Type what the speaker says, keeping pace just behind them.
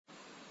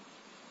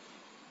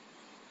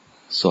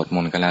สวดม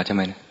นต์กันแล้วใช่ไห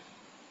ม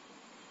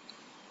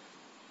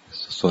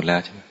สวดแล้ว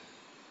ใช่ไหม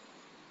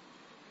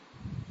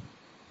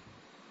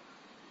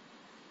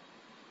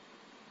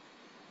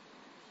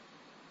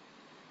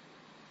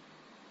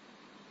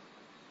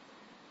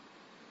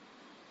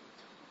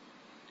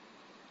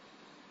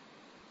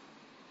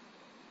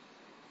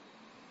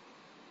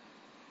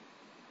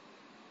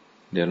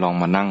เดี๋ยวลอง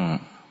มานั่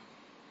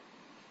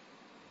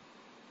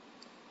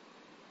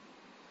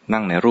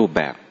งในรูปแ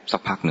บบสั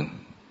กพักหนึ่ง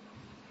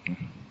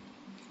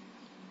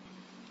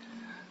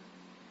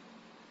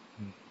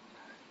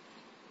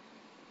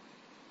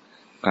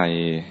ใคร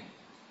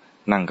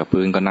นั่งกับ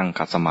พื้นก็นั่ง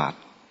ขัดสมาธิ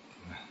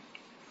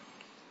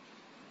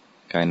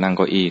ใครนั่งเ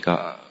ก้าอี้ก็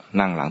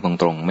นั่งหลังต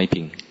รงๆไม่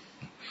พิง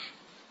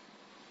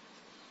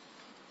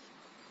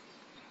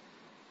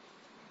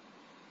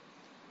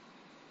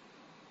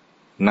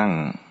นั่ง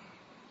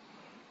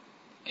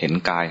เห็น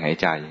กายหาย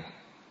ใจ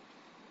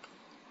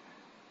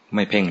ไ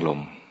ม่เพ่งลม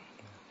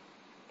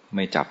ไ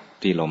ม่จับ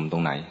ที่ลมตร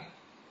งไหน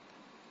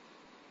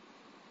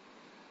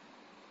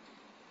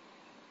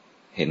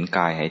เห็นก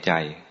ายหายใจ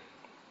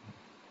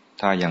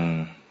ถ้ายัง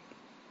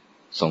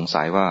สง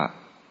สัยว่า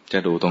จะ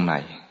ดูตรงไหน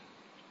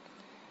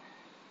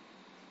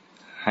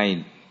ให้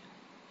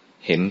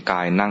เห็นก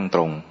ายนั่งต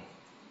รง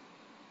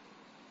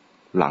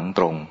หลังต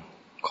รง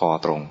คอ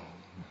ตรง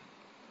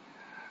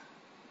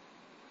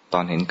ต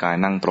อนเห็นกาย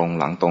นั่งตรง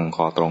หลังตรงค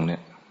อตรงเนี่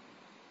ย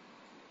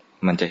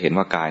มันจะเห็น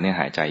ว่ากายเนี่ย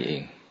หายใจเอ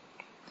ง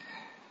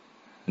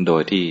โด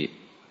ยที่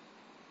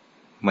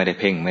ไม่ได้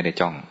เพ่งไม่ได้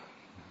จ้อง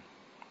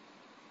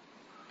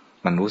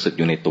มันรู้สึกอ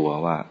ยู่ในตัว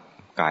ว่า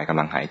กายกำ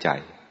ลังหายใจ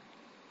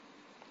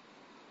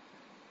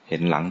เห็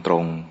นหลังตร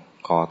ง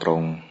คอตร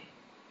ง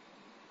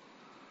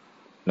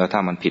แล้วถ้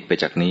ามันผิดไป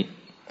จากนี้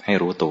ให้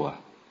รู้ตัว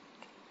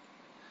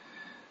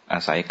อา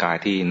ศัยกาย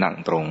ที่นั่ง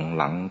ตรง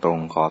หลังตรง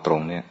คอตร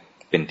งเนี่ย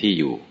เป็นที่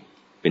อยู่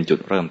เป็นจุด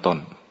เริ่มต้น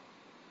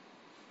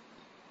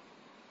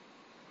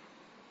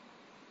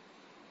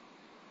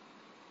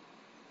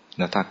แ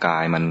ล้วถ้ากา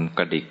ยมันก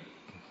ระดิก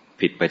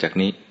ผิดไปจาก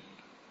นี้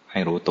ให้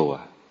รู้ตัว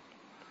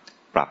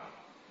ปรับ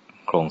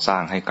โครงสร้า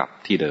งให้กลับ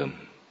ที่เดิม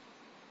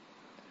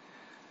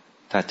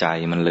ถ้าใจ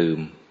มันลืม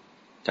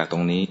จากตร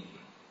งนี้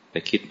ไป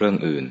คิดเรื่อง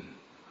อื่น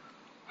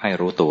ให้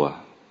รู้ตัว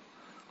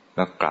แ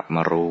ล้วกลับม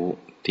ารู้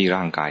ที่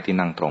ร่างกายที่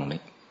นั่งตรง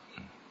นี้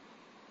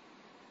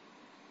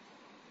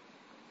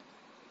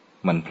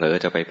มันเผลอ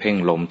จะไปเพ่ง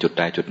ลมจุด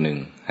ใดจุดหนึ่ง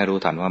ให้รู้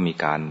ทันว่ามี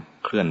การ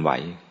เคลื่อนไหว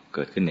เ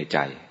กิดขึ้นในใจ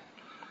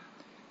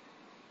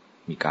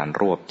มีการ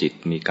รวบจิต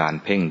มีการ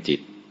เพ่งจิ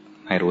ต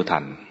ให้รู้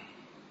ทัน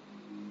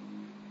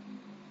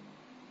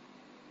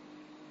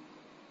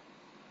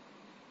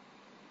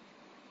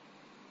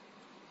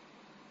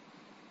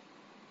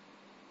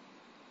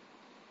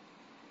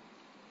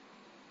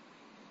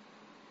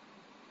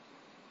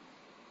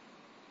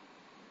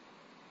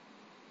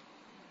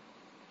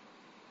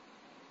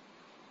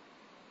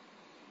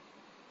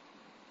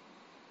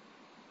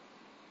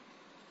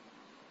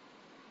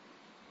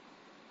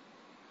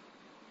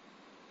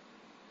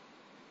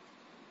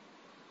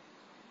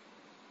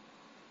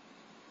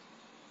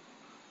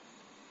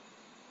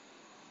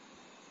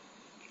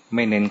ไ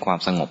ม่เน้นความ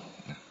สงบ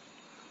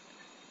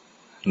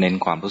เน้น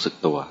ความรู้สึก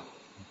ตัว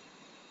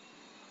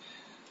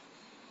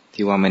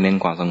ที่ว่าไม่เน้น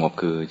ความสงบ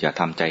คืออย่า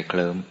ทำใจเค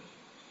ลิ้ม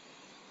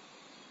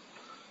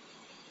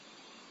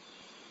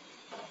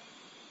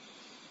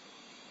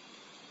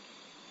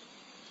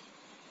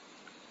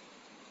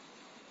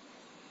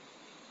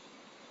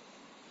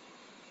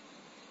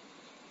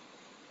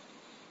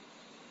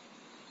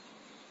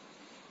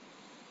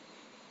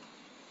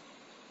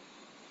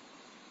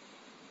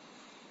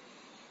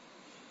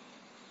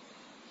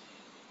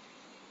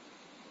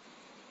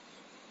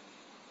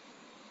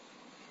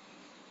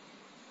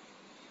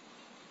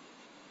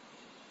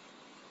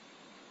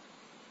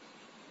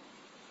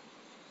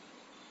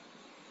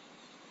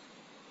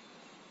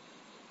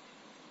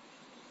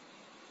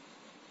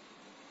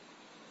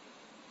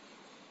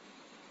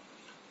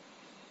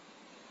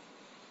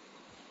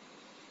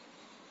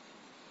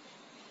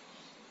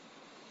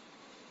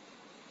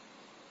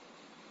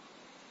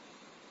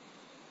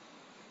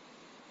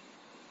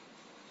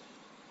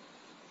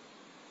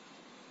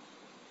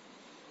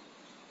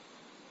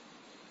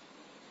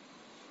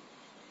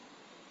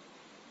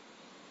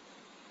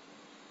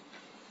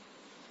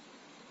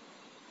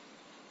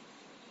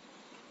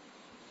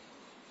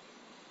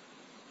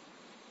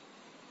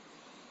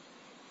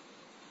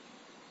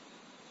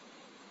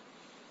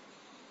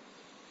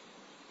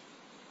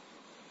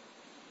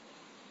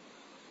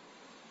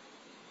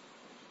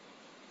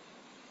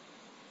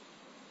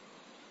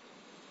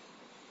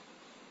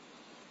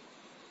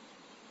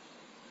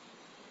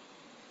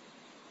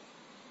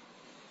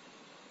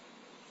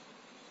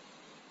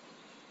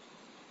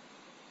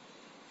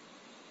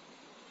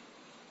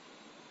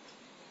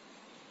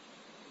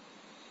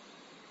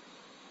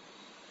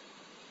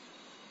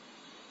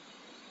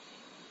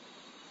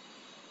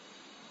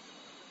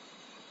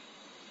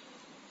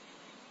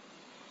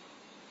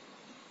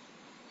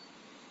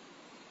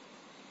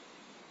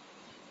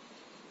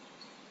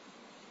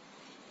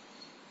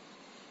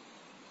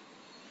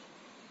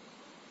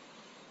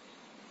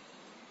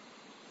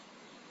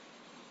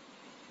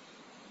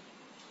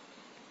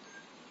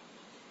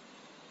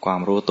ควา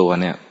มรู้ตัว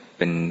เนี่ยเ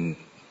ป็น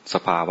ส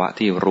ภาวะ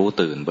ที่รู้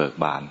ตื่นเบิก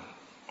บาน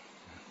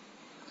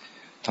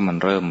ถ้ามัน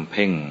เริ่มเ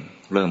พ่ง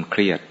เริ่มเค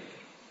รียด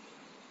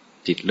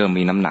จิตเริ่ม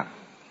มีน้ำหนัก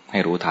ให้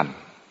รู้ทัน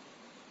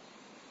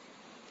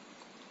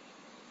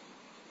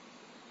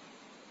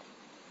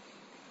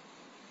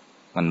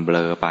มันเบล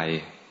อไป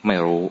ไม่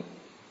รู้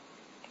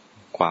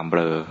ความเบล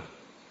อ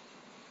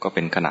ก็เ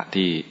ป็นขณะ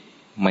ที่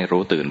ไม่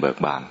รู้ตื่นเบิก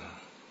บาน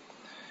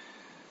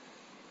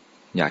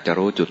อยากจะ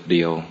รู้จุดเ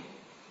ดียว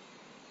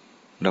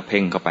แล้วเ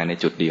พ่งเข้าไปใน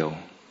จุดเดียว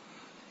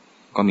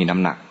ก็มีน้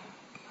ำหนัก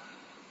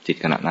จิต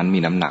ขณะนั้นมี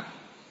น้ำหนัก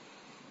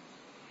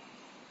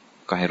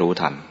ก็ให้รู้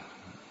ทัน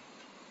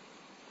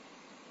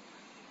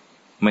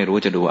ไม่รู้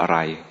จะดูอะไร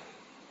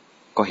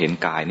ก็เห็น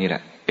กายนี่แหล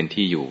ะเป็น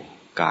ที่อยู่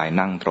กาย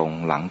นั่งตรง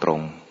หลังตร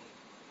ง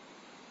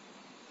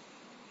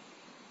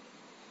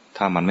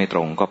ถ้ามันไม่ตร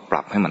งก็ป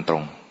รับให้มันตร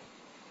ง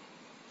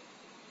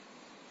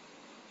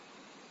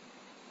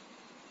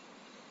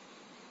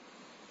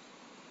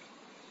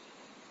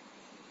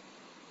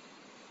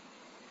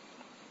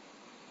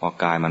พอ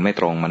กายมันไม่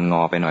ตรงมันง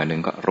อไปหน่อยนึ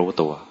งก็รู้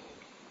ตัว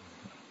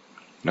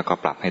แล้วก็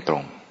ปรับให้ตร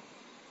ง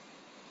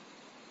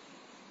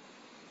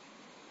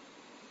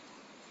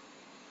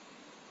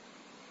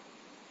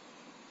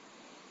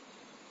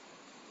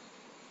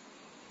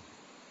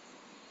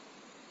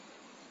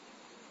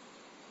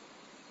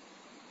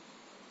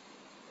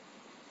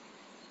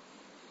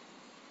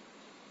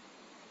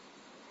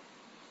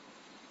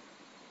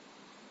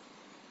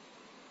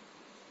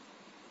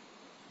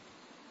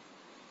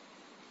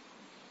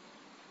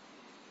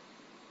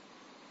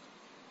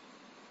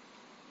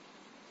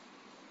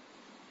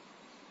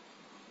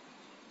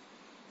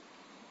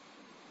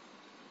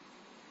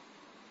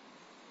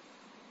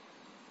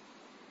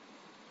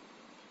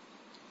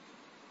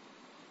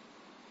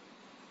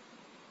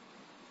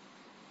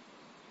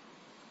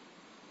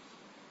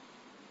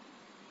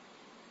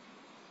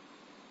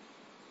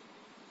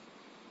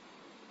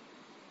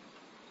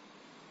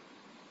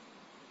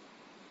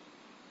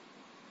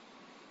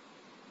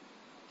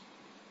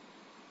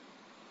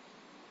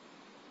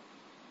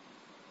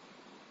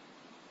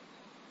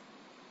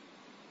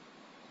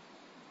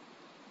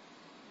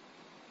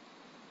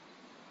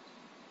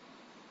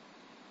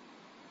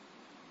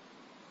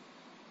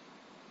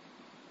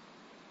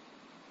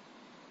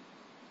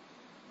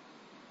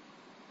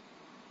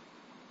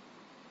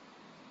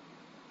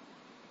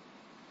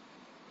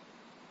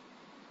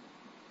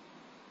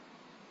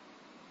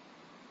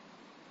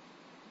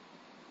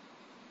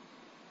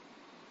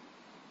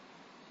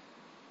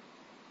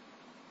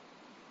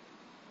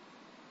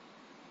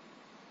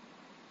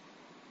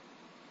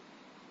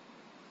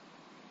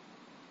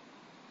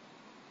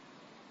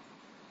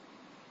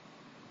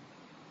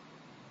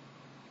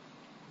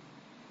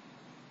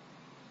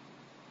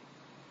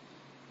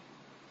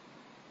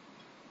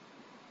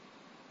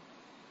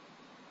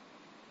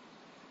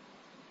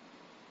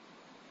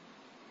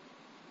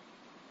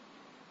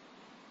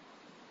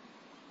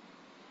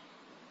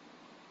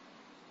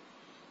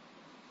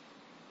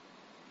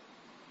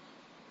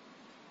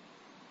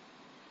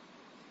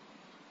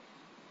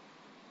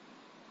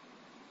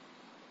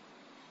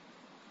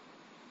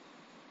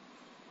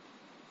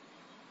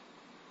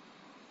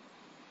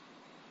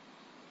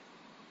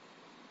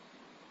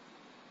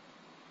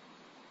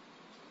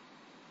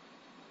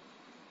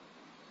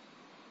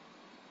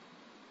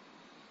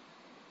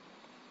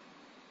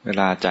เว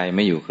ลาใจไ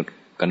ม่อยู่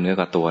กับเนื้อ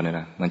กับตัวเนี่ย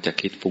นะมันจะ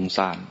คิดฟุ้ง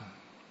ซ่าน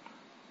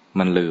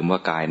มันลืมว่า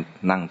กาย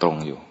นั่งตรง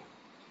อยู่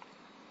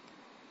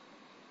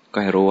ก็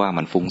ให้รู้ว่า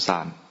มันฟุ้งซ่า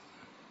น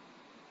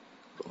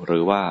หรื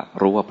อว่า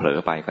รู้ว่าเผลอ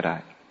ไปก็ได้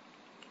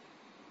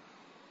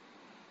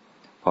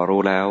พอ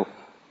รู้แล้ว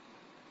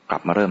กลั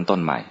บมาเริ่มต้น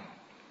ใหม่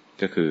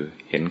ก็คือ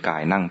เห็นกา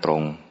ยนั่งตร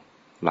ง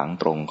หลัง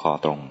ตรงคอ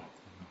ตรง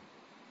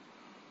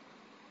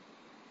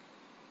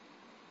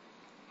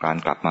การ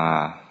กลับมา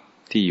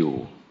ที่อยู่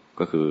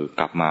ก็คือ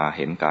กลับมาเ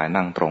ห็นกาย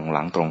นั่งตรงห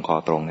ลังตรงคอ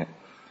ตรงเนี่ย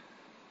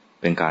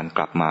เป็นการก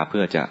ลับมาเ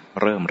พื่อจะ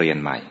เริ่มเรียน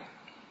ใหม่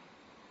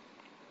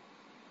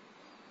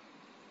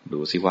ดู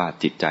ซิว่า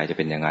จิตใจจะเ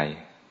ป็นยังไง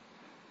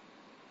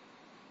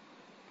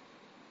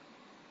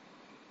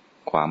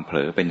ความเผล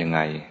อเป็นยังไง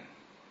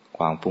ค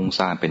วามฟุ้ง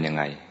ซ่านเป็นยัง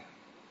ไง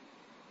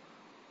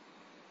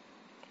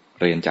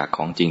เรียนจากข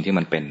องจริงที่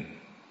มันเป็น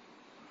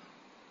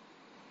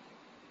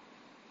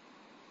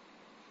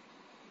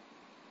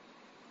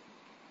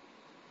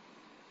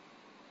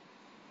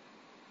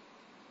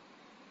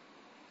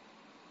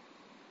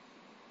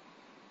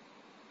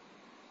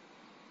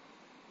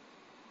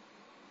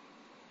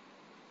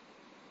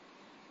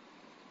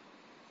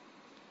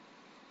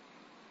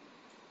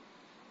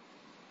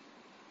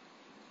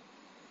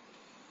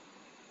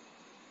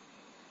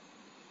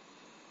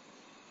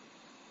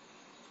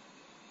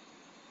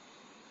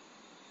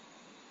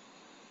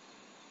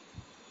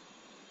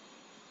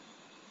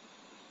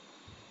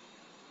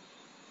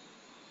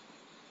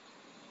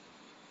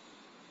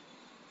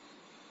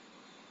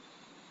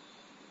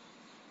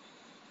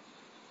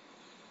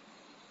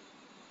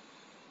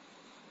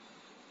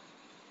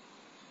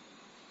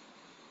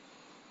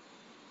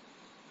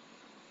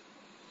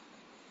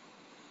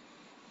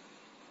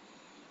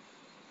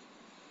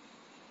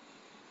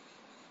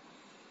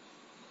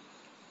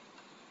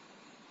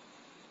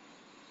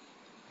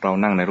เรา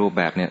นั่งในรูป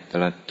แบบเนี่ย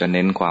จะเ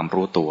น้นความ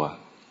รู้ตัว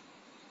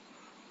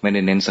ไม่ไ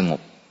ด้เน้นสง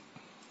บ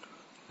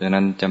ดัง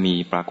นั้นจะมี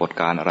ปรากฏ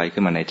การณ์อะไรขึ้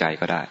นมาในใจ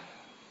ก็ได้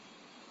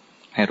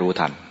ให้รู้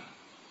ทัน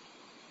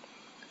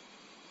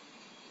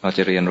เราจ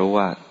ะเรียนรู้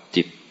ว่า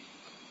จิต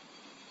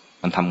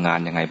มันทำงาน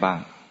ยังไงบ้าง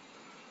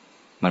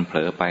มันเผล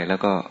อไปแล้ว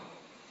ก็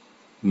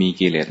มี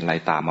กิเลสอะไร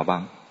ตามมาบ้า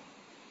ง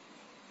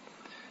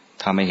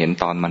ถ้าไม่เห็น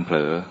ตอนมันเผล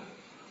อ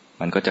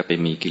มันก็จะไป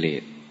มีกิเล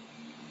ส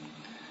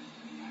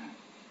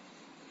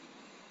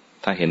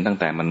ถ้าเห็นตั้ง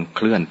แต่มันเค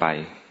ลื่อนไป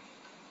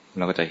เ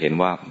ราก็จะเห็น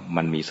ว่า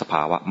มันมีสภ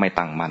าวะไม่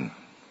ตั้งมั่น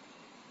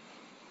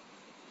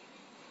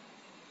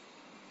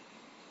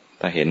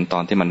ถ้าเห็นตอ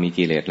นที่มันมี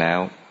กิเลสแล้ว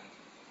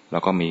แล้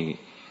วก็มี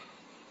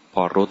พ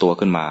อรู้ตัว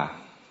ขึ้นมา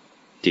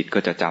จิตก็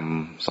จะจ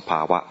ำสภ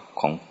าวะ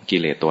ของกิ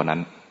เลสตัวนั้น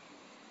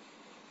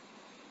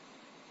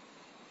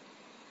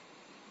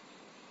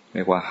เ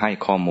รียกว่าให้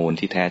ข้อมูล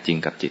ที่แท้จริง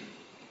กับจิต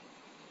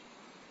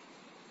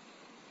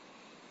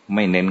ไ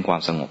ม่เน้นควา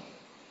มสงบ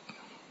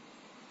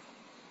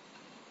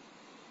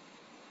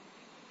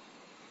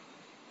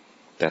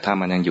แต่ถ้า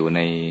มันยังอยู่ใ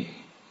น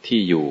ที่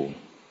อยู่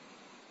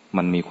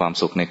มันมีความ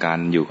สุขในการ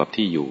อยู่กับ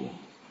ที่อยู่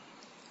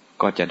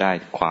ก็จะได้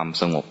ความ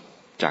สงบ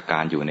จากกา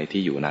รอยู่ใน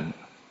ที่อยู่นั้น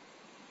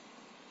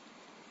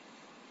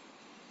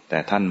แต่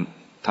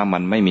ถ้ามั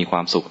นไม่มีคว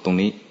ามสุขตรง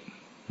นี้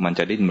มันจ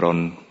ะดิ้นรน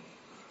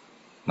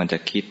มันจะ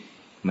คิด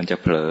มันจะ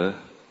เผลอ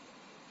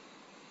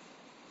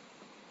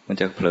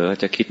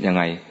จะคิดยังไ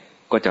ง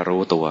ก็จะ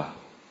รู้ตัว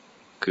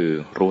คือ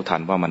รู้ทั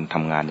นว่ามันท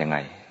ำงานยังไง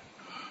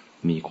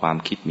มีความ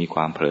คิดมีคว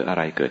ามเผลออะ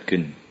ไรเกิดขึ้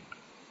น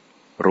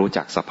รู้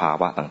จักสภา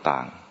วะต่า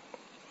ง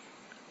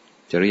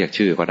ๆจะเรียก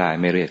ชื่อก็ได้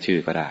ไม่เรียกชื่อ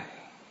ก็ได้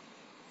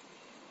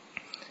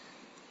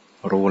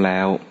รู้แล้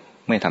ว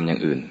ไม่ทำอย่า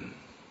งอื่น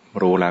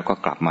รู้แล้วก็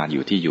กลับมาอ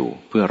ยู่ที่อยู่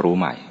เพื่อรู้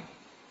ใหม่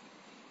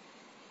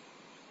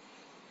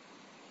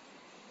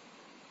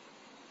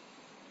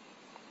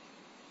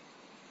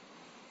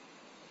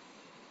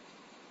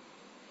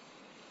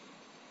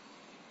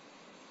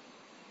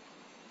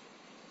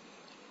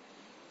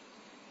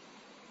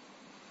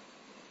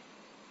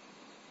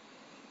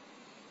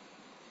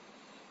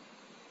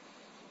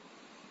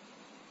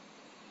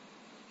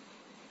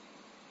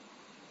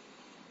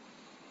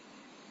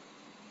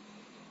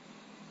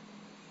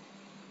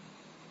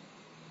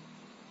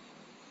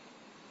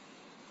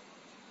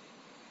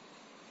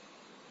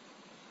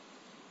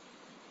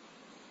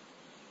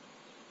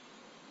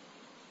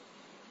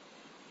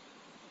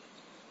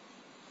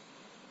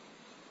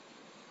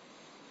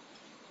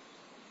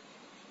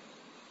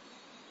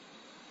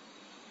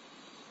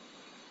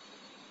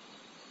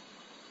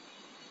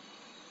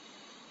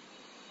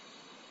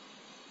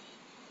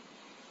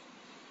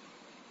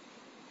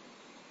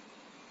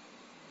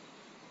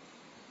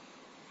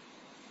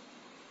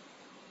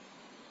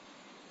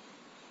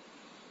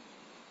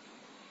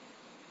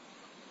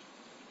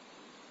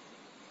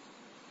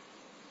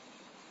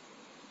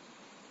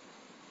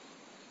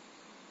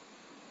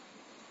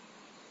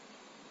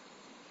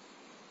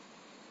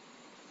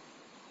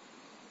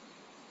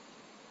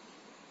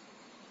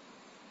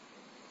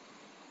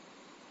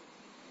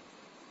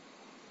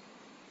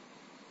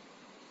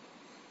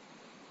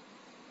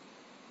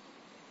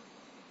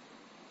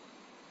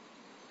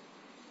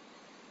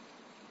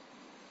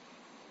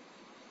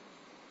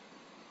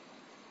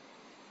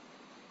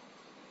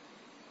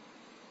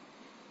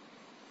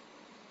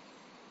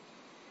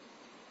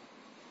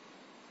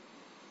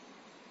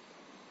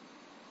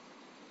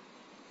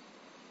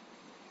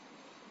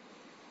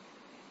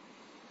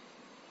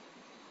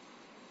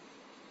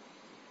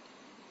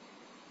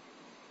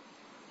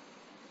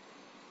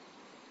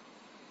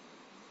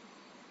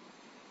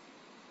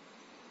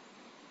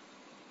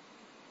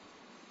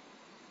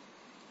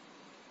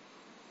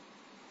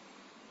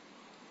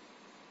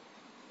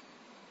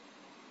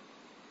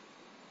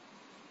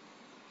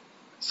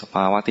สภ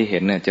าวะที่เห็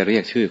นเนี่ยจะเรี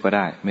ยกชื่อก็ไ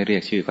ด้ไม่เรีย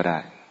กชื่อก็ได้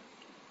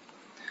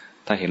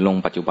ถ้าเห็นลง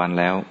ปัจจุบัน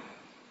แล้ว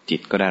จิ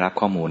ตก็ได้รับ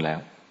ข้อมูลแล้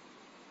ว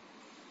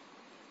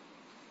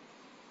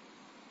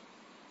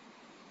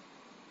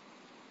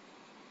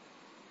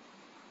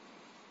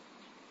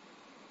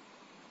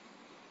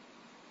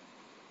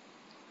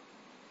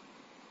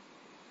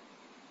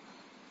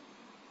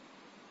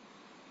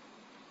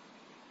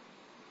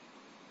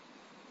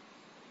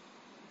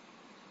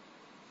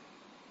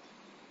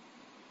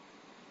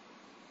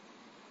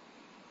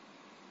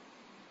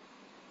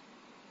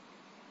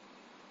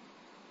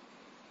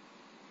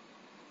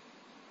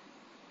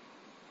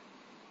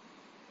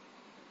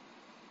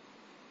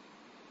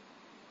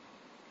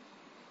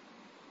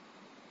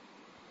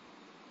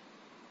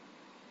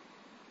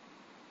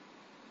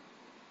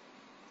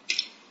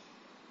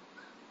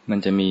มั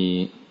นจะมี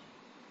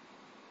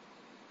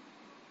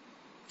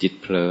จิต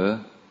เผลอ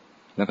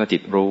แล้วก็จิ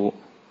ตรู้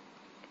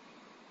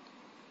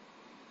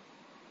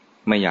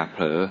ไม่อยากเผ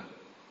ลอ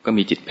ก็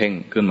มีจิตเพ่ง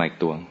ขึ้นมาอีก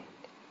ตัว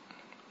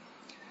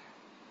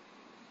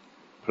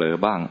เผลอ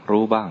บ้าง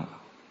รู้บ้าง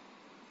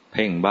เ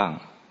พ่งบ้าง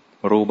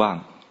รู้บ้าง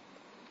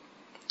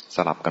ส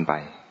ลับกันไป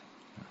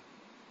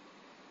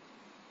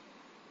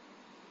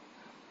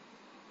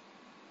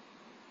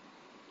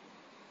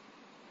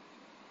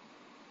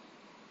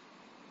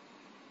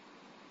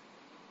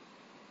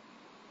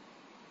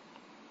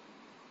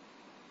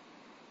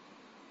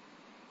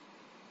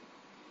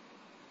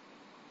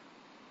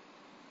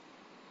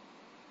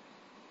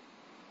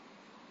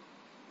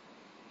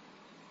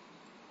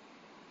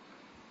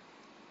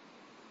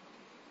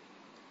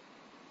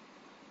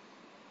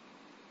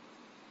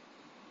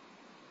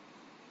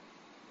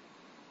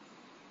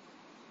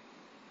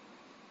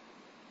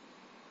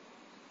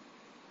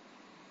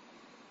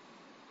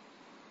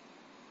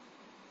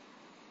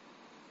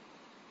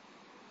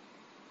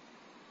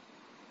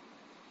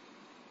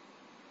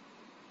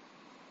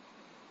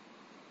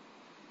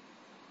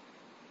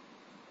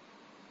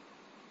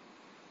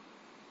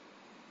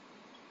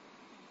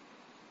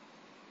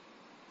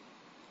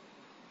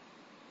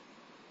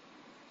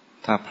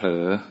ถ้าเผล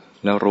อ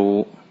แล้วรู้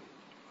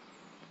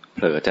เผ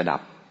ลอจะดั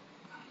บ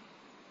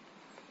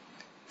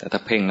แต่ถ้า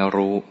เพ่งแล้ว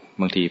รู้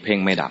บางทีเพ่ง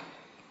ไม่ดับ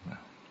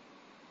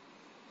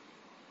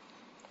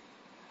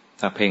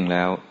ถ้าเพ่งแ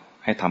ล้ว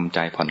ให้ทำใจ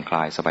ผ่อนคล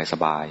ายส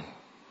บาย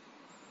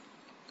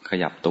ๆข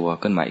ยับตัว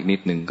ขึ้นมาอีกนิด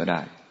นึงก็ไ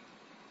ด้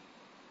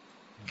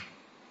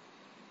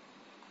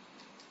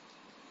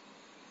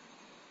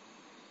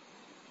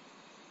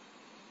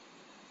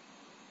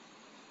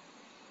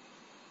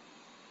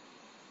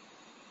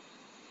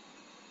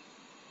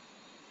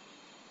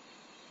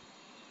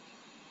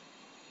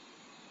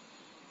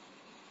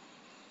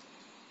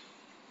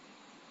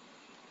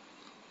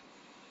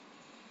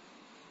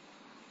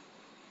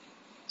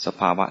ส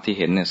ภาวะที่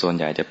เห็นเนี่ยส่วน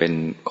ใหญ่จะเป็น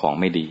ของ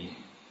ไม่ดี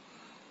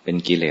เป็น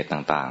กิเลส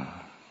ต่าง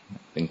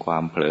ๆเป็นควา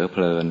มเผลอเพ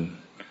ลิน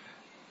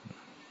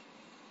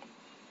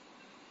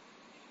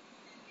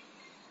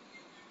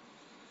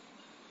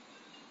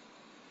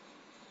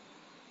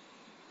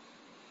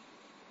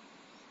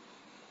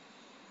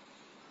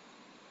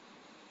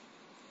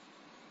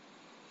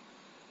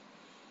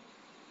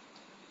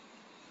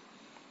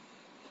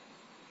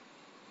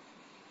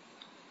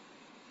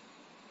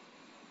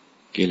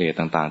กิเลส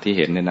ต่างๆที่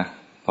เห็นเนี่ยนะ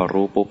พอ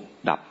รู้ปุ๊บ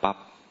ดับปั๊บ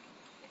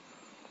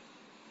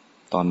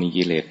ตอนมี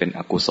กิเลสเป็นอ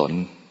กุศล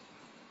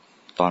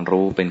ตอน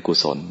รู้เป็นกุ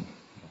ศล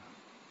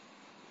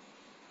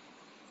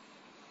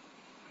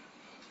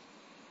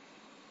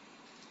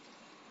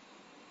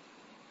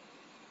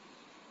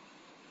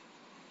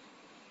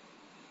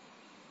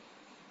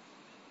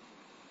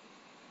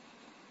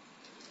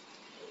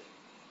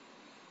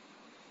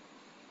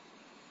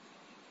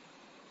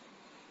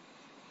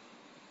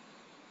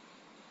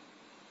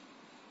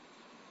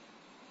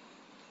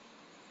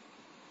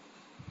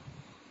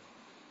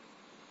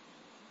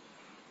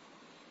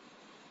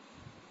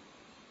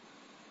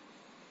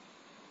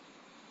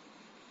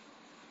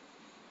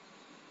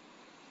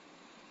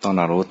ตอนเ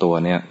รารู้ตัว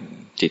เนี่ย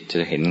จิตจะ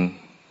เห็น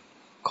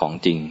ของ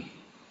จริง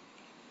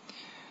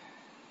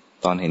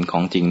ตอนเห็นขอ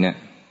งจริงเนี่ย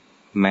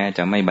แม้จ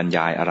ะไม่บรรย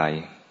ายอะไร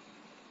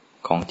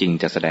ของจริง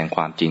จะแสดงค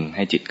วามจริงใ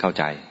ห้จิตเข้า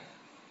ใจ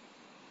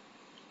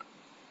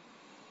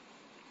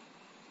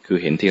คือ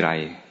เห็นที่ไร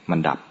มัน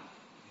ดับ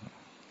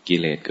กิ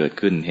เลสเกิด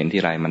ขึ้นเห็น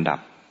ที่ไรมันดับ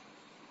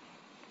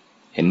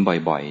เห็น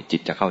บ่อยๆจิ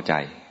ตจะเข้าใจ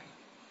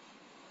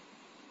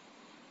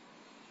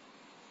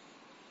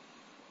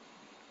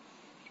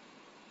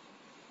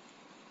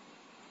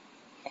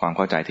ความเ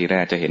ข้าใจที่แร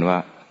กจะเห็นว่า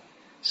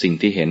สิ่ง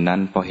ที่เห็นนั้น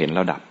พอเห็นแ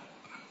ล้วดับ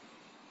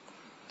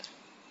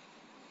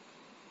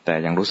แต่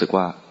ยังรู้สึก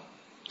ว่า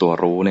ตัว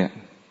รู้เนี่ย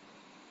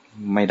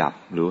ไม่ดับ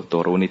หรือตั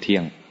วรู้นี่เที่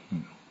ยง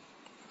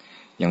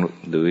ยัง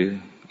หรือ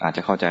อาจจ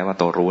ะเข้าใจว่า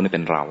ตัวรู้นี่เ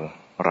ป็นเรา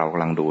ก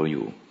ำลังดูอ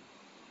ยู่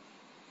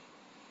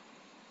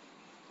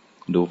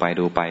ดูไป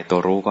ตัว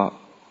รู้ก็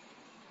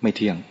ไม่เ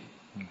ที่ยง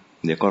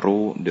เดี๋ยวก็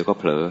รู้เดี๋ยวก็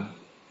เผลอ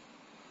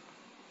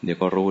เดี๋ยว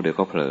ก็รู้เดี๋ยว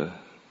ก็เผลอ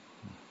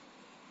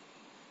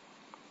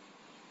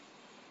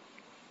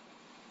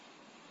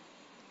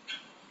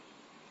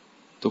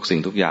ทุกสิ่ง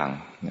ทุกอย่าง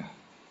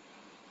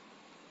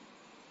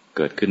เ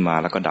กิดขึ้นมา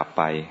แล้วก็ดับ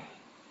ไป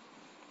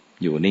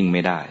อยู่นิ่งไ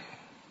ม่ได้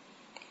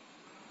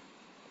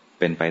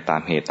เป็นไปตา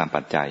มเหตุตาม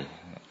ปัจจัย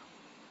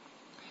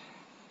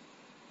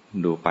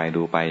ดู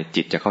ไป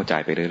จิตจะเข้าใจ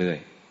ไปเรื่อย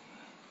ๆ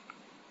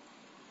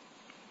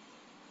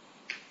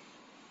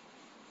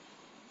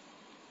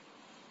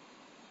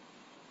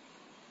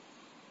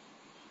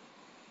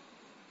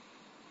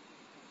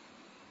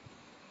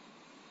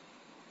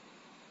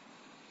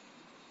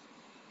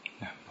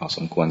พอส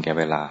มควรแก่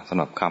เวลาสำ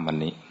หรับค่ำวัน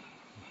นี้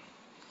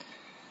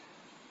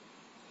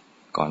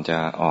ก่อนจะ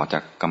ออกจา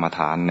กกรรมฐ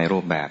านในรู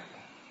ปแบบ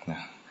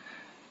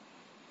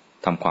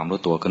ทำความรู้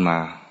ตัวขึ้นมา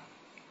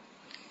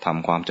ท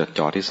ำความจด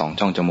จ่อที่2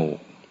ช่องจมูก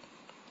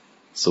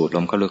สูดล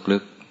มเข้าลึ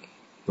ก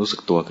ๆรู้สึ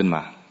กตัวขึ้นม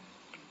า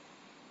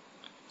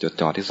จด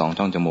จ่อที่2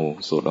ช่องจมูก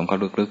สูดลมเข้า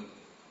ลึก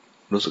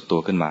ๆรู้สึกตัว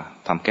ขึ้นมา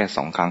ทำแค่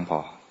2ครั้งพอ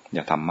อ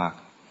ย่าทำมาก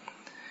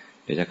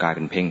เดี๋ยวจะกลายเ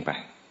ป็นเพ่งไป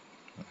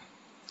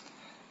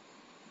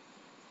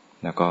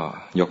แล้วก็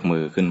ยกมื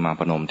อขึ้นมา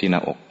ประนมที่หน้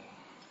าอก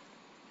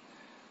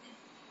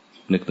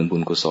นึกถึงบุ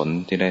ญกุศล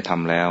ที่ได้ท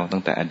ำแล้วตั้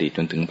งแต่อดีตจ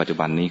นถึงปัจจุ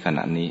บันนี้ขณ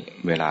ะนี้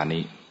เวลา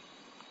นี้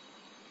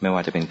ไม่ว่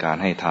าจะเป็นการ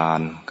ให้ทาน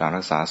การ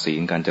รักษาศี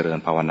ลการเจริญ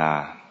ภาวนา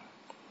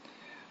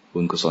บุ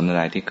ญกุศลใ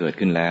ดที่เกิด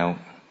ขึ้นแล้ว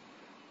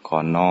ขอ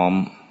น้อม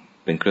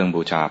เป็นเครื่อง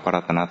บูชาพระ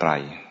รัตนตรั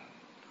ย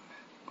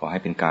ขอให้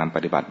เป็นการป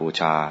ฏิบัติบู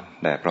ชา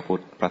แด่พระพุท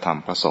ธพระธรรม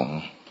พระสงฆ์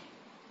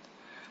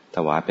ถ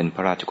วายเป็นพ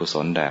ระราชกุศ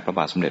ลแด่พระบ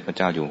าทสมเด็จพระเ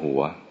จ้าอยู่หั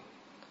ว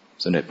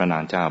สมเด็จพระนา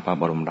งเจ้าพระ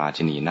บรมรา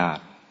ชินีนาถ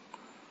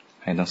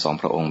ให้ทั้งสอง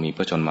พระองค์มีพ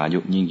ระชนมายุ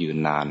ยิ่งยืน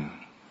นาน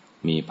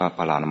มีพระพ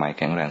ลานามัยแ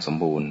ข็งแรงสม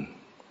บูรณ์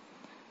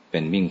เป็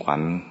นมิ่งขวั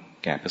ญ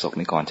แก่ประสบ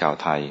นิกรชาว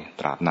ไทย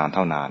ตราบนานเ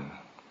ท่านาน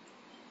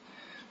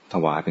ถ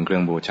วายเป็นเครื่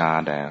องบูชา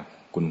แด่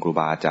คุณครูบ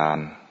าอาจาร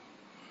ย์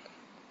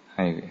ใ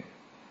ห้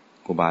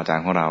ครูบาอาจาร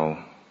ย์ของเรา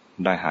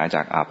ได้หายจ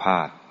ากอาพ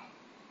าธ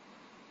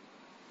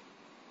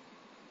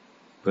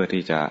เพื่อ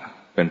ที่จะ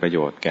เป็นประโย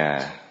ชน์แก่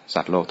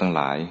สัตว์โลกทั้งห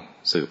ลาย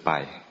สืบไป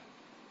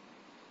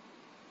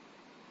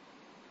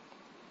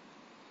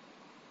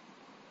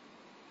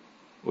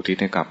อุทิศ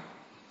ให้กับ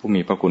ผู้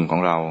มีพระคุณขอ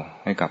งเรา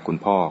ให้กับคุณ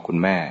พ่อคุณ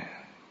แม่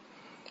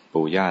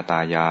ปู่ย่าตา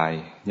ยาย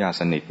ญาติ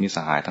สนิทมิตรส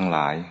หายทั้งหล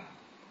าย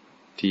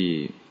ที่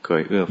เค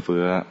ยเอื้อเ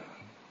ฟื้อ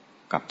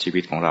กับชีวิ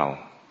ตของเรา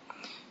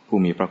ผู้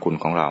มีพระคุณ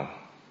ของเรา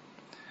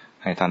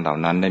ให้ท่านเหล่า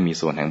นั้นได้มี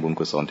ส่วนแห่งบุญ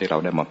กุศลที่เรา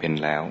ได้มาเป็น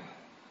แล้ว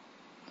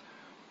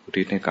อุ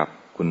ทิศให้กับ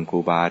คุณครู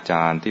บาอาจ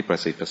ารย์ที่ประ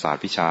สิทธิ์ประสาท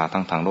วิชา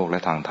ทั้งทางโลกแล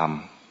ะทางธรรม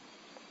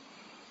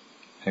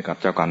ให้กับ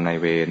เจ้ากรรมนาย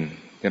เวร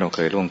ที่เราเค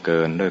ยล่วงเกิ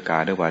นด้วยกา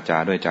ยด้วยวาจา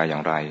ด้วยใจอย่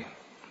างไร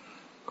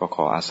ก็ข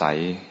ออาศัย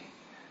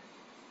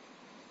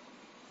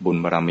บุญ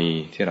บารมี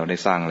ที่เราได้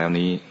สร้างแล้ว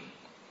นี้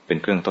เป็น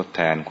เครื่องทดแ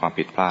ทนความ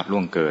ผิดพลาดล่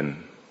วงเกิน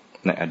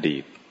ในอดี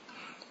ต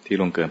ที่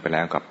ล่วงเกินไปแ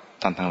ล้วกับ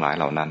ท่านทั้งหลาย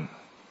เหล่านั้น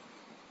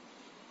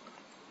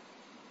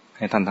ใ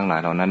ห้ท่านทั้งหลาย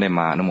เหล่านั้นได้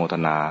มาอนุโมท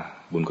นา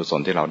บุญกุศ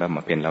ลที่เราได้ม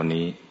าเป็นแล้ว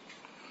นี้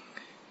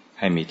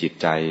ให้มีจิต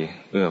ใจ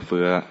เอื้อเ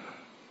ฟื้อ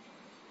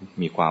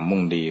มีความมุ่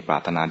งดีปรา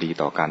รถนาดี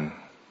ต่อกัน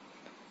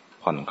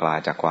ผ่อนคลาย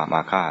จากความอ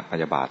าฆาตพ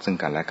ยาบาทซึ่ง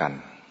กันและกัน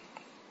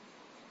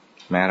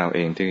แม้เราเอ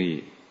งที่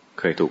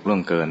เคยถูกล่ว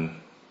งเกิน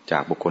จา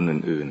กบุคคล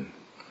อื่น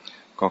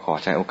ๆก็ขอ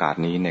ใช้โอกาส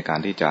นี้ในการ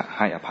ที่จะใ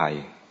ห้อภัย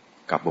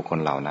กับบุคคล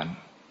เหล่านั้น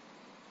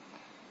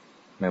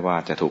ไม่ว่า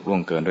จะถูกล่ว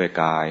งเกินด้วย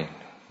กาย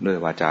ด้วย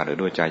วาจาหรือ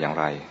ด้วยใจอย่าง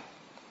ไร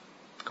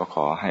ก็ข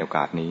อให้โอก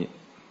าสนี้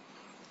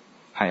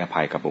ให้อ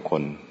ภัยกับบุคค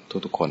ล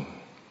ทุกๆคน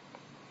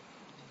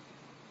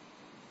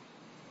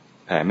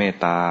แผ่เมต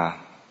ตา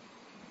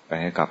ไป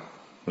ให้กับ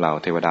เหล่า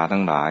เทวดาทั้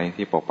งหลาย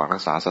ที่ปกปักรั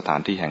กษาสถา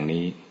นที่แห่ง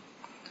นี้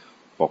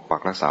ปกปั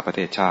กรักษาประเท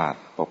ศชาติ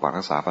ปกปัก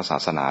รักษาศา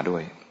สนาด้ว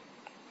ย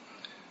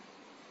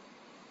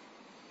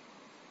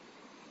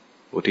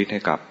อุทิศให้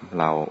กับเ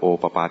หล่าโอ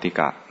ปปาติ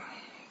กะ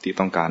ที่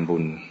ต้องการบุ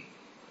ญ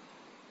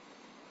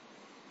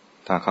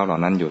ถ้าเขาเหล่า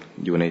นั้น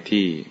อยู่ใน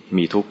ที่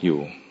มีทุกข์อยู่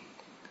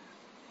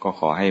ก็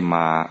ขอให้ม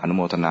าอนุโ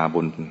มทนา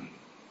บุญ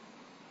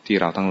ที่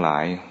เราทั้งหลา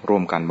ยร่ว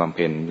มกันบำเ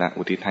พ็ญและ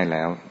อุทิศให้แ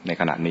ล้วใน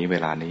ขณะนี้เว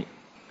ลานี้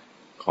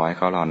ขอให้เ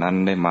ขาเหล่านั้น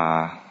ได้มา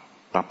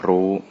รับ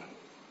รู้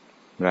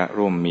และ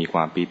ร่วมมีคว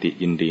ามปีติ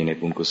ยินดีใน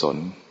บุญกุศล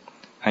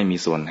ให้มี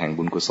ส่วนแห่ง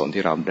บุญกุศล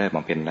ที่เราได้บ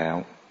ำเพ็ญแล้ว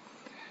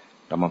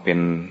เรามาเป็น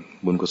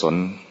บุญกุศล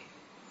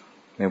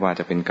ไม่ว่า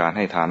จะเป็นการใ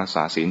ห้ทานรักษ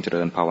าศีลเจ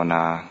ริญภาวน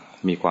า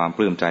มีความป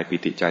ลื้มใจปี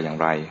ติใจอย่าง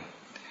ไร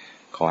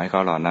ขอให้เข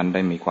าเหล่านั้นไ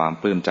ด้มีความ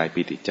ปลื้มใจ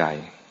ปีติใจ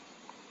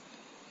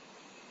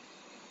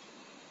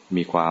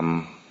มีความ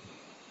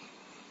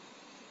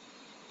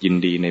ยิน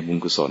ดีในบุญ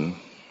กุศล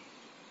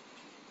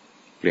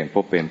เปลี่ยนภ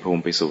พเปลี่ยนภู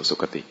มิไปสู่สุ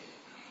คติ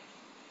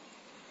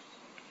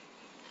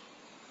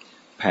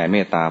แผ่เม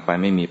ตตาไป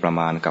ไม่มีประ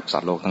มาณกับสั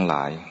ตว์โลกทั้งหล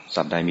าย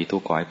สัตว์ใดมีทุ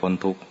กข์ขอให้พ้น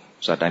ทุกข์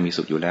สัตว์ใดมี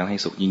สุขอยู่แล้วให้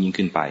สุขยิ่ง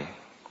ขึ้นไป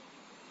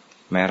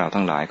แม้เรา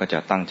ทั้งหลายก็จะ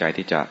ตั้งใจ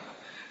ที่จะ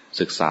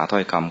ศึกษาถ้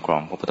อยคำขอ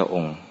งพระพุทธอ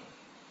งค์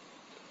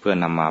เพื่อ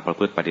นำมาประ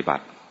พฤติปฏิบั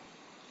ติ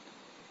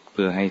เ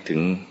พื่อให้ถึ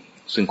ง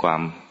ซึ่งควา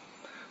ม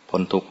พ้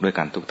นทุกข์ด้วย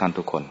กันทุกท่าน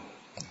ทุกคน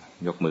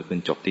ยกมือขึ้น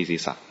จบที่ศีร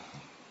ษะ